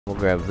We'll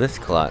grab this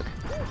clock.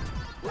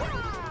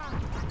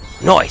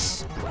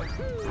 Nice!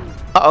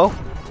 Uh-oh.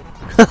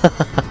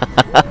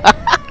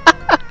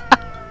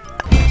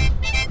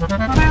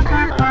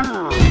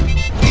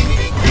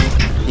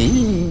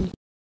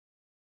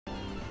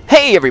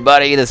 Hey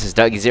everybody, this is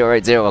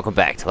Dougie080. Welcome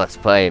back to Let's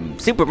Play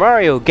Super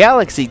Mario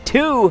Galaxy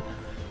 2!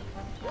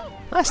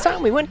 Last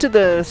time we went to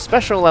the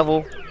special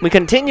level. We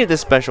continued the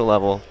special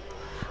level.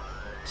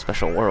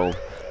 Special world.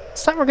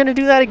 This time we're gonna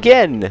do that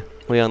again.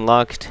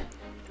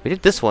 We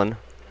did this one.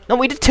 No,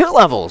 we did 2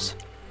 levels!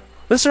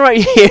 This one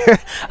right here.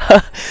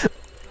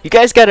 You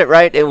guys got it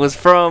right. It was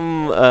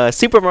from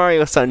Super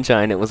Mario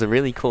Sunshine. It was a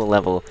really cool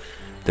level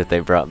that they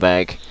brought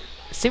back.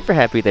 Super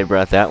happy they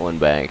brought that one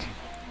back.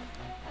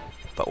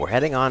 But we're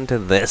heading on to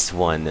this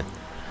one.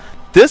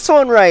 This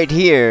one right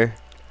here.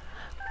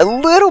 A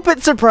little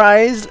bit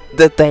surprised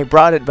that they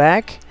brought it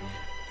back.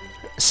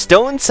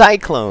 Stone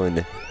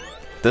Cyclone.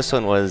 This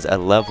one was a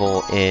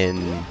level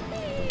in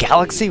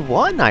Galaxy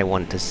 1, I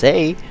want to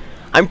say.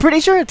 I'm pretty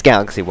sure it's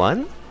Galaxy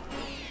 1.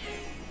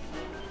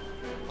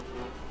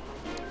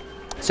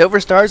 Silver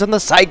stars on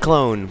the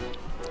Cyclone.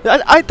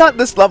 I thought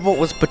this level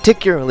was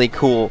particularly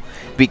cool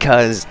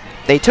because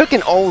they took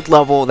an old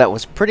level that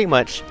was pretty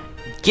much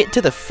get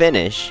to the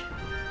finish,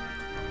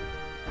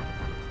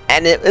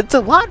 and it's a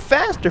lot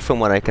faster from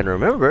what I can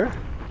remember.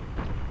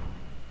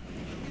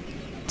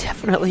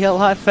 Definitely a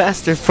lot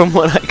faster from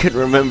what I can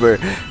remember.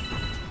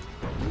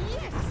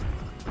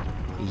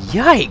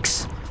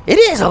 Yikes! It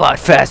is a lot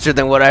faster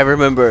than what I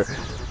remember.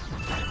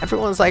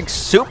 Everyone's like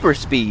super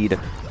speed.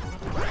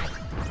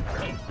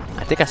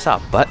 I think I saw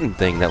a button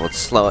thing that would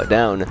slow it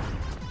down.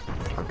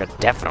 We're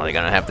definitely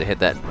gonna have to hit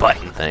that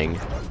button thing.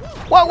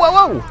 Whoa, whoa,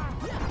 whoa!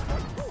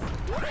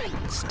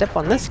 Step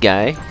on this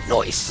guy.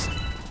 Nice.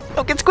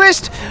 Don't get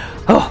squished!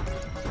 Oh!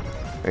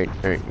 Alright,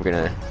 we're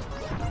gonna...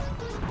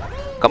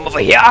 Come over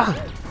here!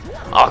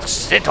 I'll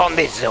sit on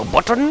this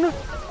button!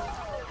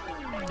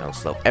 I'll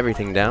slow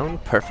everything down.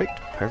 Perfect,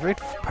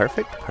 perfect,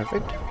 perfect,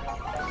 perfect.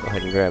 Go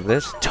ahead and grab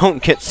this.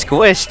 Don't get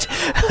squished!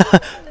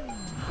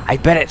 I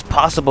bet it's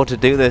possible to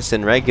do this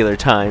in regular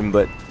time,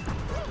 but...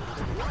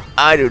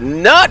 I do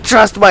not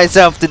trust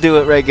myself to do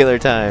it regular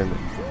time!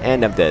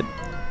 And I'm dead.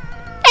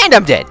 And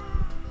I'm dead!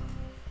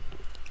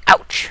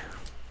 Ouch!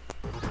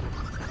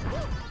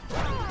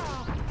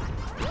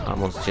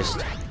 Almost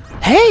just...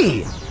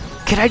 Hey!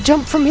 Can I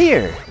jump from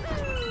here?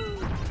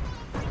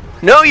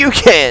 No, you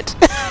can't!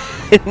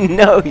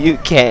 No, you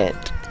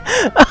can't!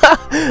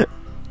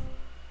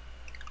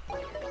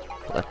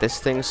 Let this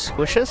thing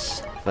squish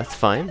us. That's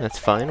fine, that's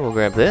fine. We'll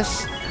grab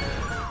this.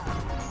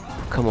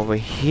 Come over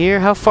here.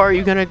 How far are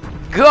you gonna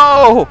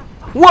go?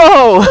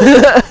 Whoa!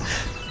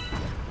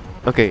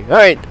 Okay,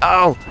 alright.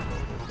 Oh!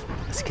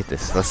 Let's get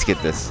this, let's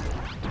get this.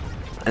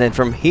 And then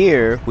from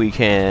here, we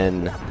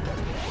can...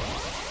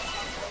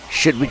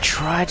 Should we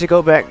try to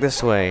go back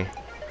this way?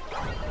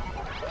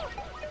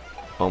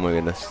 Oh my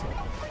goodness.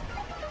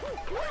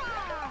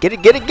 Get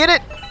it, get it, get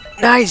it!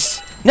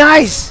 Nice!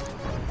 Nice!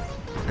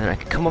 And I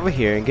can come over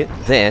here and get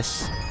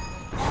this.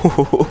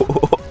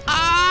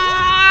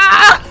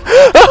 Ah!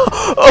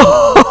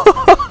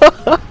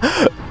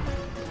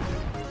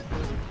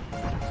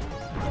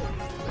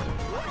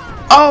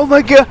 Oh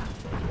my god!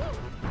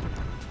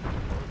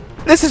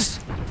 This is...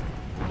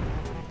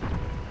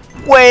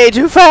 way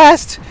too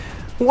fast!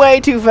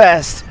 Way too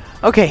fast!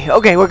 Okay,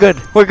 okay, we're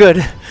good. We're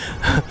good.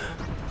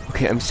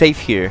 Okay, I'm safe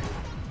here.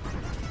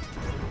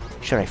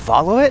 Should I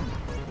follow it?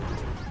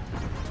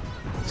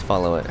 Let's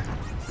follow it.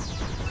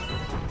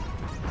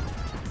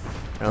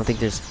 I don't think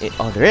there's...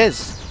 Oh, there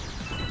is!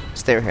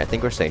 Stay right here. I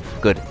think we're safe.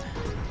 Good.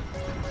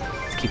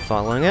 Let's keep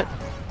following it.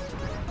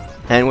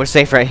 And we're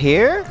safe right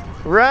here?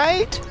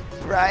 Right?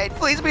 Right.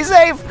 Please be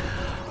safe!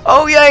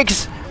 Oh,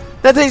 yikes!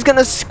 That thing's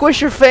gonna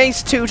squish your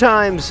face 2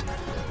 times!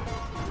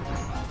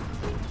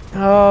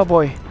 Oh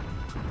boy.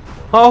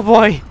 Oh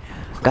boy.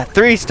 Got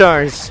 3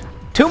 stars.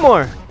 2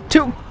 more.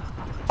 2.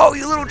 Oh,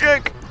 you little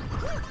jerk.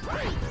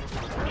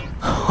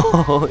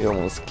 Oh, you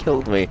almost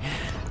killed me.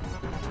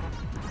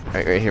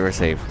 Alright, right here we're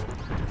safe.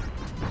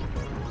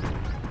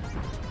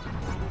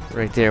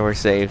 Right there we're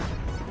safe.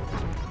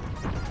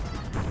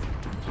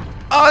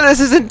 Oh,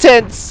 this is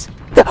intense.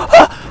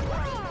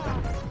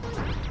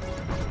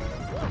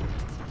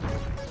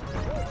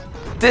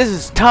 This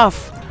is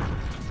tough.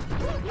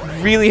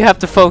 Really have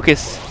to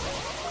focus.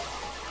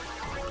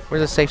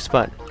 Where's a safe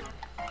spot?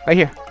 Right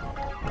here.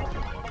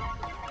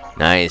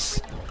 Nice.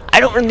 I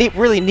don't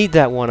really need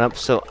that one up,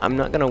 so I'm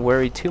not gonna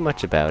worry too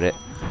much about it.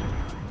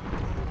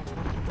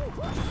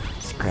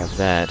 Let's grab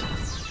that.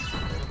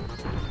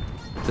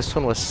 This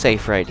one was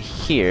safe right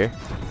here.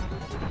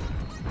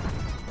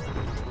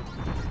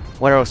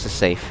 What else is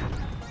safe?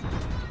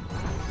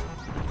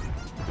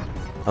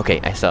 Okay,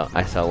 I saw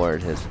where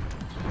it is.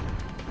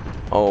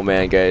 Oh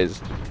man,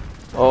 guys.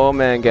 Oh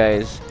man,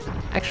 guys.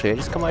 Actually, I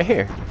just come right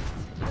here.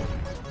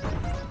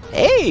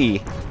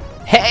 Hey!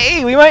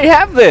 Hey, we might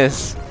have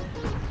this!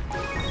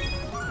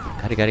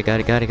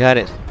 Got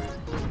it.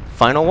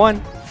 Final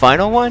one.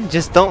 Final one.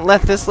 Just don't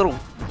let this little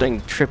thing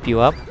trip you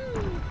up.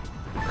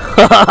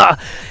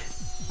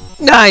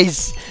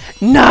 Nice!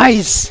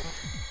 Nice!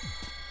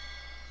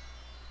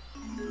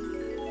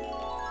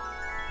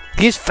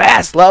 These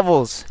fast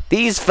levels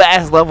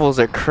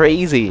are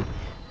crazy.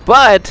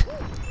 But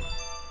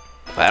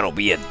that'll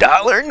be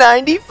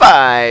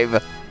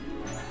 $1.95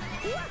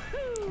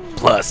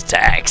 plus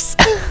tax.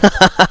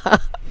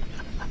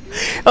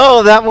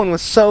 Oh, that one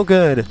was so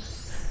good.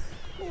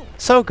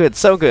 So good,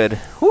 so good.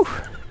 Whew.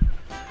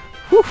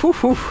 Whew, whew,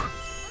 whew.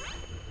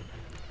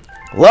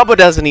 Lubba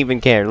doesn't even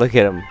care. Look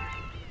at him.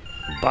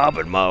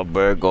 Bobbing my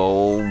big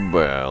old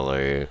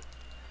belly.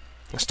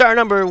 Star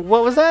number,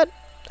 what was that?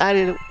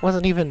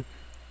 Wasn't even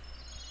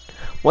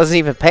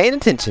paying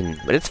attention,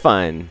 but it's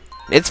fine.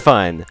 It's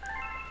fine.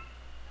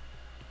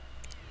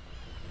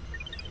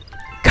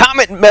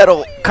 Comet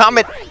metal,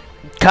 comet,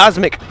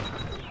 cosmic,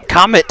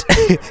 comet,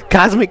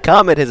 cosmic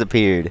comet has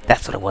appeared.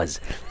 That's what it was.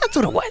 That's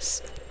what it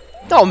was.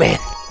 Oh man,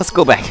 let's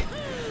go back.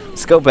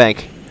 Let's go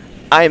back.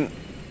 I'm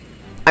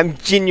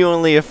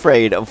genuinely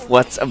afraid of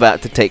what's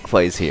about to take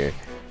place here.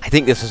 I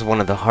think this is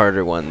one of the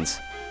harder ones.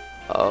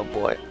 Oh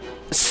boy.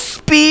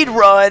 Speed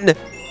run!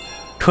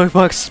 Toy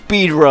box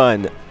speed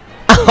run.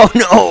 Oh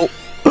no!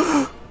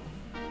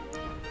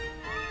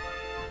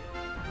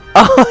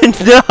 Oh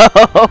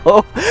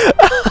no!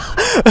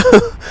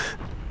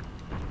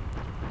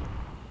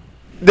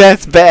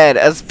 That's bad,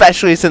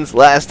 especially since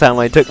last time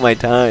I took my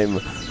time.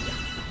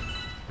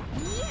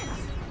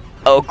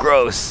 Oh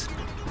gross.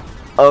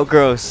 Oh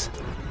gross.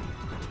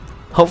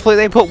 Hopefully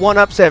they put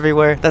 1-ups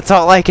everywhere. That's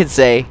all I can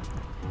say.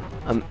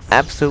 I'm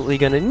absolutely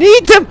gonna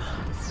need them!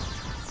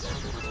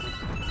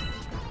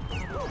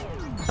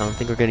 I don't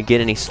think we're gonna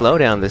get any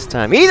slowdown this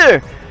time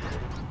either!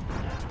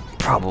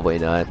 Probably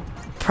not.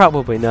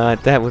 Probably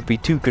not. That would be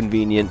too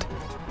convenient.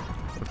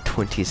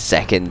 20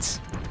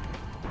 seconds.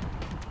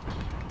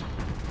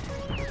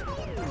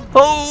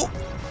 Oh!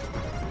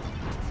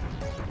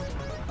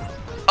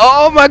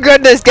 Oh my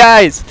goodness,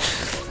 guys!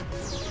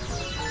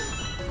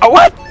 Oh,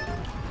 what?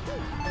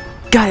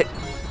 Got it.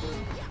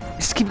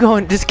 Just keep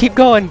going. Just keep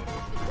going.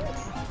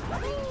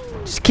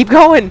 Just keep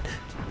going.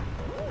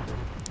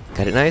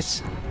 Got it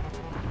nice.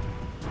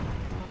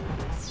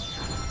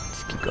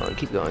 Just keep going,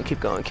 keep going, keep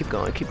going, keep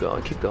going, keep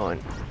going, keep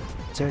going.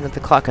 Is there another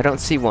clock? I don't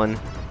see one.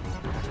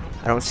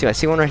 I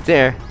see one right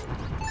there.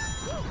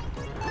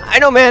 I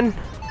know, man.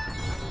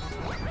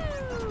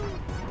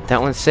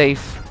 That one's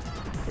safe.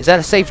 Is that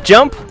a safe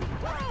jump?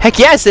 Heck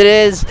yes, it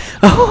is.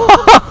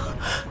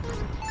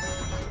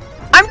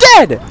 I'm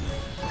dead.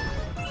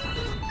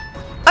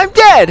 I'm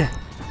dead.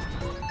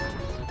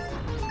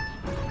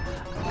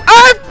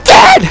 I'm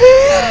dead.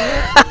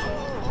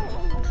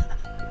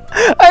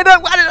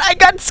 I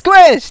got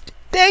squished.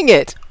 Dang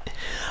it.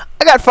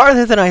 I got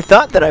farther than I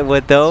thought that I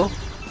would, though.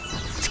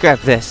 Let's grab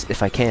this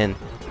if I can.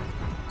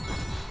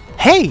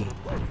 Hey,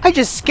 I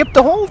just skipped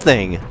the whole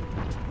thing.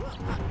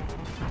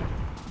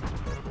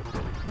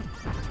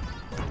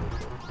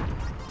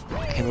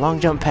 I can long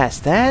jump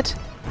past that.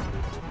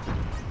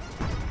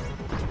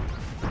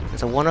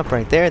 There's a 1-up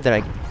right there that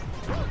I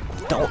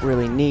don't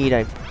really need.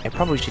 I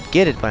probably should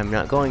get it, but I'm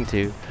not going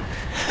to.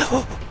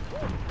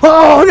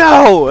 Oh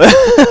no!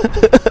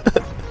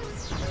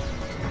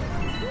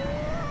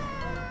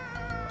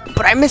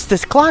 But I missed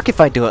this clock if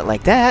I do it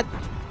like that.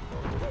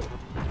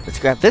 Let's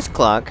grab this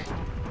clock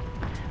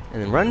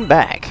and then run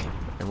back,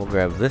 and we'll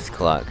grab this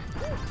clock.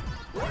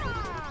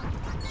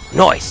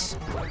 Nice.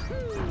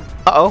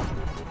 Uh-oh.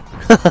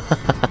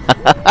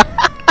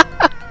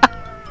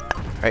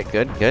 Alright,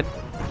 good, good.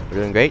 We're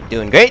doing great,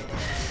 doing great.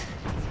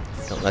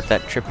 Don't let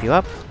that trip you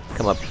up.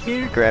 Come up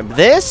here, grab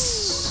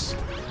this.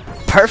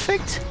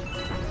 Perfect.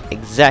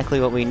 Exactly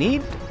what we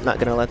need. Not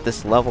gonna let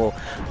this level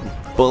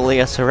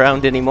bully us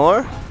around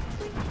anymore.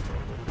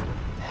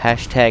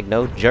 Hashtag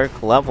no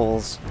jerk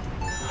levels.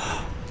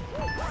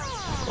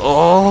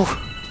 Oh.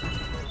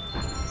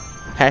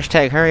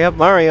 Hashtag hurry up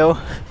Mario.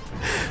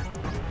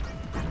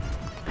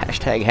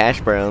 Hashtag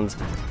hash browns.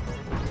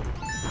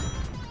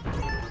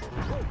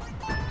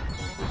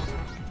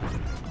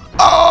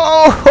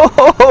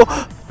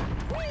 Oh!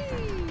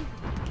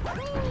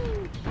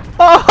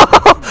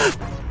 Oh!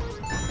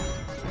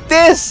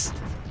 This!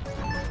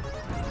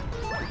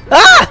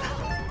 Ah!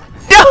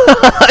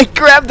 I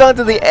grabbed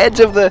onto the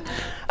edge of the...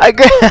 I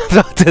grabbed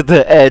onto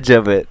the edge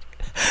of it.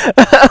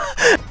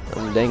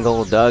 Them dang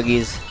old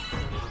doggies.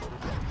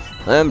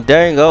 Them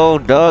dang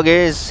old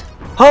doggies.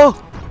 Oh!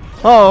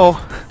 Oh!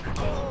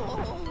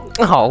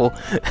 Oh!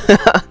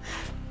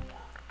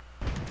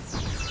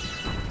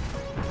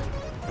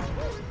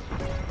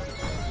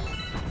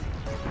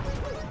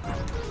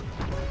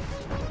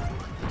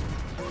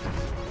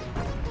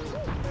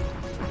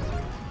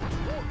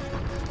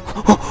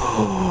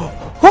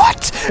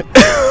 What?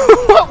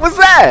 What was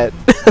that?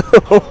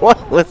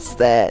 What was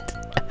that?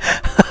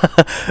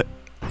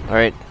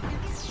 Alright.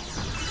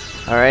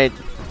 Alright.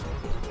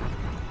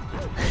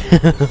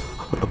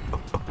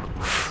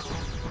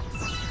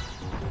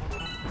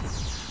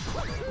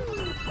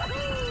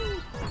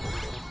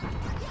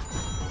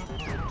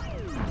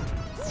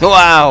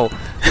 Wow!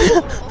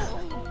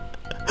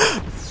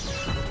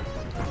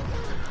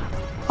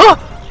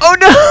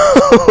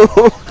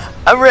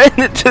 I ran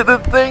into the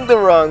thing the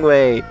wrong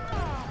way.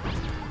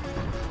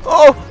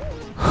 Oh!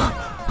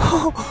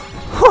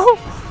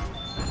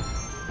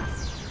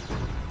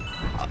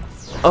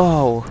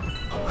 Oh.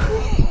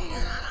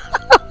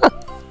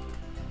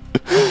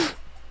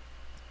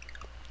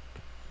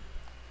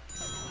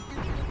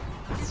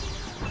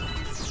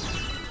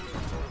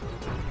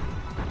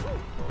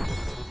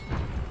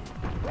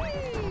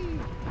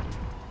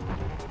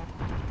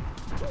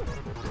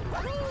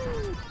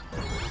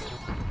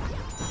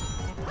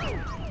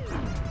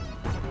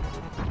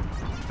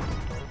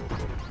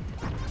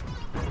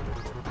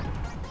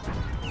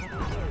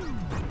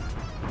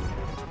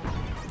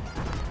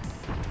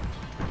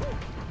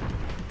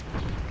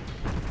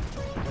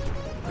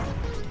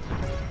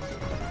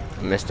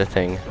 Missed a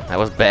thing. That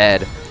was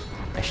bad.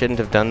 I shouldn't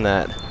have done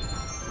that.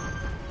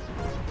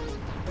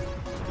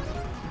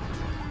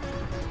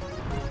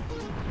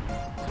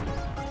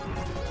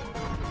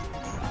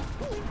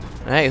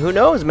 Hey, who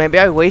knows? Maybe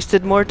I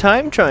wasted more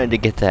time trying to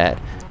get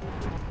that.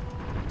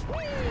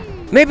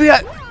 Maybe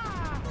I...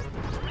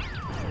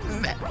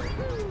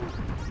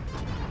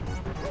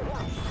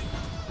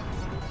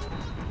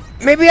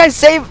 Maybe I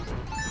saved...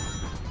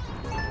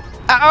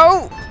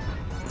 Ow!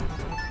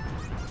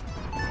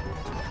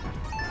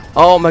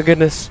 Oh my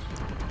goodness.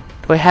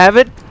 Do I have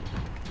it?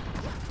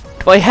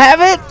 Do I have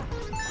it?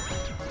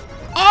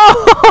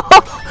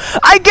 Oh!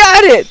 I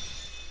got it!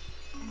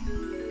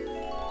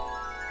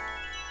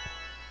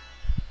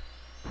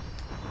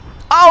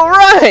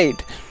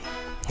 Alright!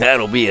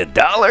 That'll be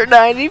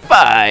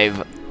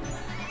 $1.95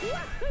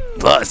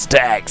 plus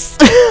tax.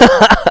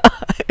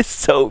 It's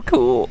so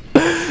cool.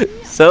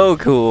 So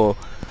cool.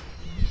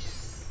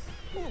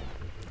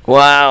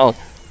 Wow.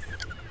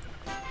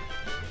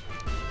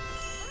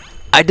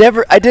 I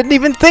didn't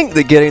even think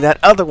that getting that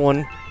other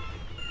one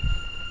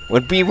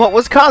would be what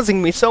was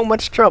causing me so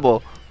much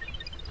trouble.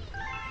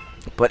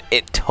 But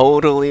it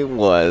totally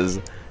was.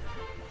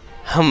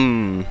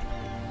 Give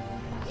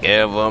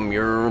them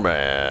your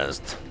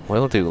best.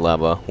 Will do,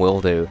 Lubba. Will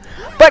do.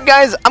 But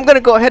guys, I'm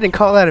gonna go ahead and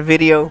call that a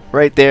video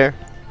right there.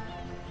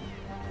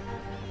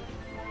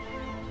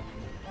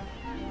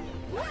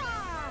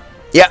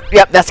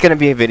 Yep, that's gonna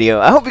be a video.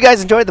 I hope you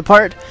guys enjoyed the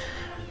part.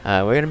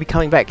 We're gonna be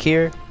coming back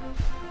here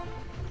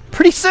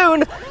pretty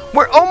soon.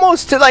 We're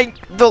almost to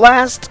like the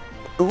last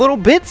little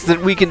bits that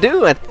we can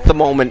do at the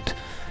moment,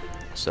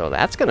 so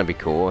that's gonna be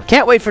cool.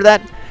 Can't wait for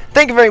that.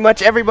 Thank you very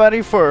much,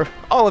 everybody, for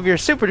all of your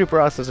super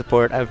duper awesome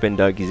support. I've been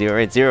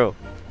Dougie080.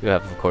 You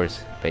have, of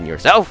course, been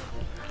yourself.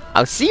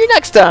 I'll see you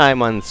next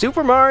time on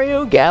Super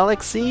Mario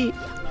Galaxy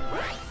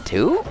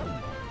 2.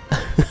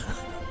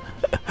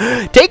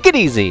 Take it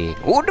easy.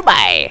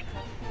 Goodbye.